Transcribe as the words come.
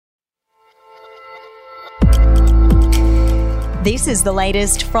This is the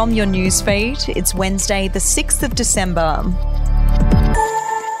latest from your newsfeed. It's Wednesday, the 6th of December.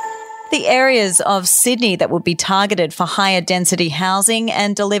 The areas of Sydney that would be targeted for higher density housing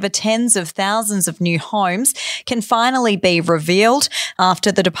and deliver tens of thousands of new homes can finally be revealed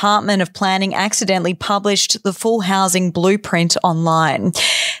after the Department of Planning accidentally published the full housing blueprint online.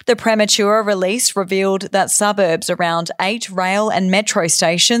 The premature release revealed that suburbs around 8 rail and metro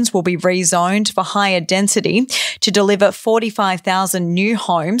stations will be rezoned for higher density to deliver 45,000 new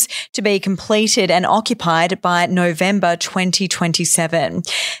homes to be completed and occupied by November 2027.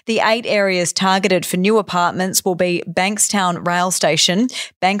 The 8 areas targeted for new apartments will be Bankstown Rail Station,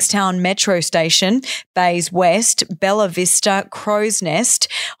 Bankstown Metro Station, Bays West, Bella Vista, Crow's Nest,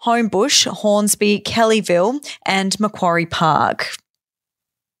 Homebush, Hornsby, Kellyville and Macquarie Park.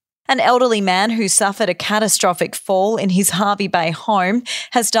 An elderly man who suffered a catastrophic fall in his Hervey Bay home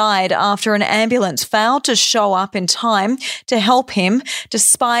has died after an ambulance failed to show up in time to help him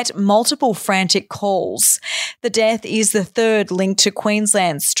despite multiple frantic calls. The death is the third linked to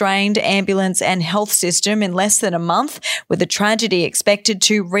Queensland's strained ambulance and health system in less than a month, with the tragedy expected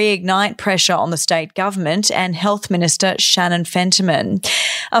to reignite pressure on the state government and Health Minister Shannon Fentiman.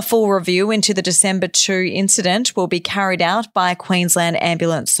 A full review into the December 2 incident will be carried out by Queensland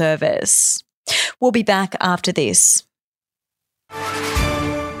Ambulance Service. We'll be back after this.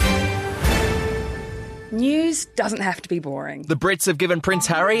 News doesn't have to be boring. The Brits have given Prince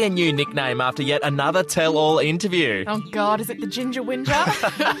Harry a new nickname after yet another tell-all interview. Oh God, is it the Ginger Whinger?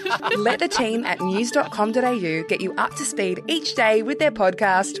 Let the team at news.com.au get you up to speed each day with their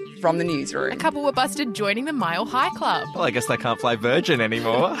podcast, From the Newsroom. A couple were busted joining the Mile High Club. Well, I guess they can't fly Virgin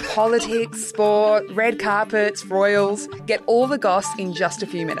anymore. Politics, sport, red carpets, royals. Get all the goss in just a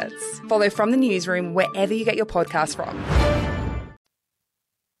few minutes. Follow From the Newsroom wherever you get your podcast from.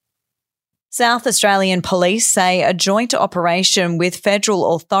 South Australian Police say a joint operation with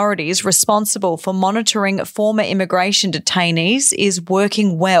federal authorities responsible for monitoring former immigration detainees is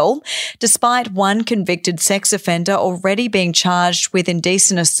working well, despite one convicted sex offender already being charged with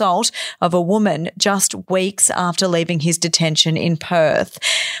indecent assault of a woman just weeks after leaving his detention in Perth.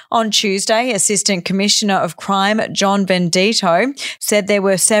 On Tuesday, Assistant Commissioner of Crime John Bendito said there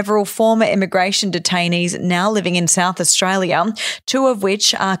were several former immigration detainees now living in South Australia, 2 of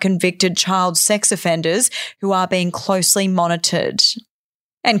which are convicted child sex offenders who are being closely monitored.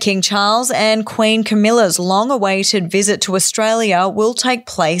 And King Charles and Queen Camilla's long-awaited visit to Australia will take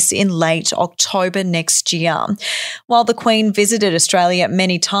place in late October next year. While the Queen visited Australia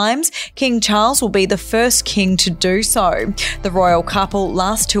many times, King Charles will be the first king to do so. The royal couple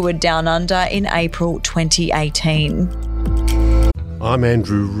last toured Down Under in April 2018. I'm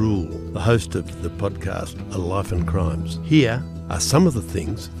Andrew Rule, the host of the podcast A Life and Crimes. Here are some of the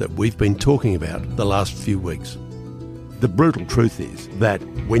things that we've been talking about the last few weeks. The brutal truth is that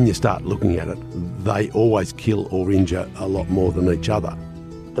when you start looking at it, they always kill or injure a lot more than each other.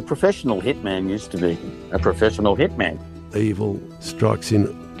 The professional hitman used to be a professional hitman. Evil strikes in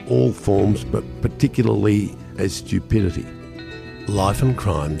all forms, but particularly as stupidity. Life and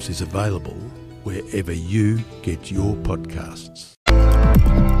Crimes is available wherever you get your podcasts.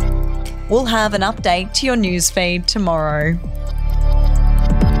 We'll have an update to your newsfeed tomorrow.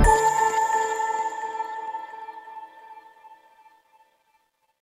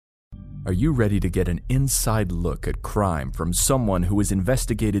 Are you ready to get an inside look at crime from someone who has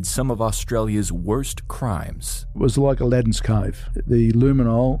investigated some of Australia's worst crimes? It was like Aladdin's Cave. The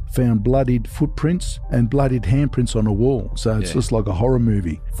luminol found bloodied footprints and bloodied handprints on a wall, so it's just like a horror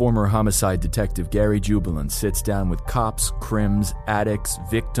movie. Former homicide detective Gary Jubilant sits down with cops, crims, addicts,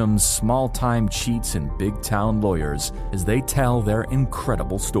 victims, small-time cheats, and big-town lawyers as they tell their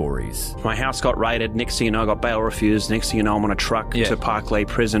incredible stories. My house got raided. Next thing you know, I got bail refused. Next thing you know, I'm on a truck to Parklea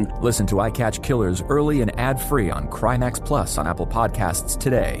Prison. Listen to I Catch Killers early and ad-free on Crimex Plus on Apple Podcasts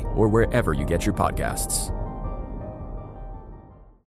today or wherever you get your podcasts.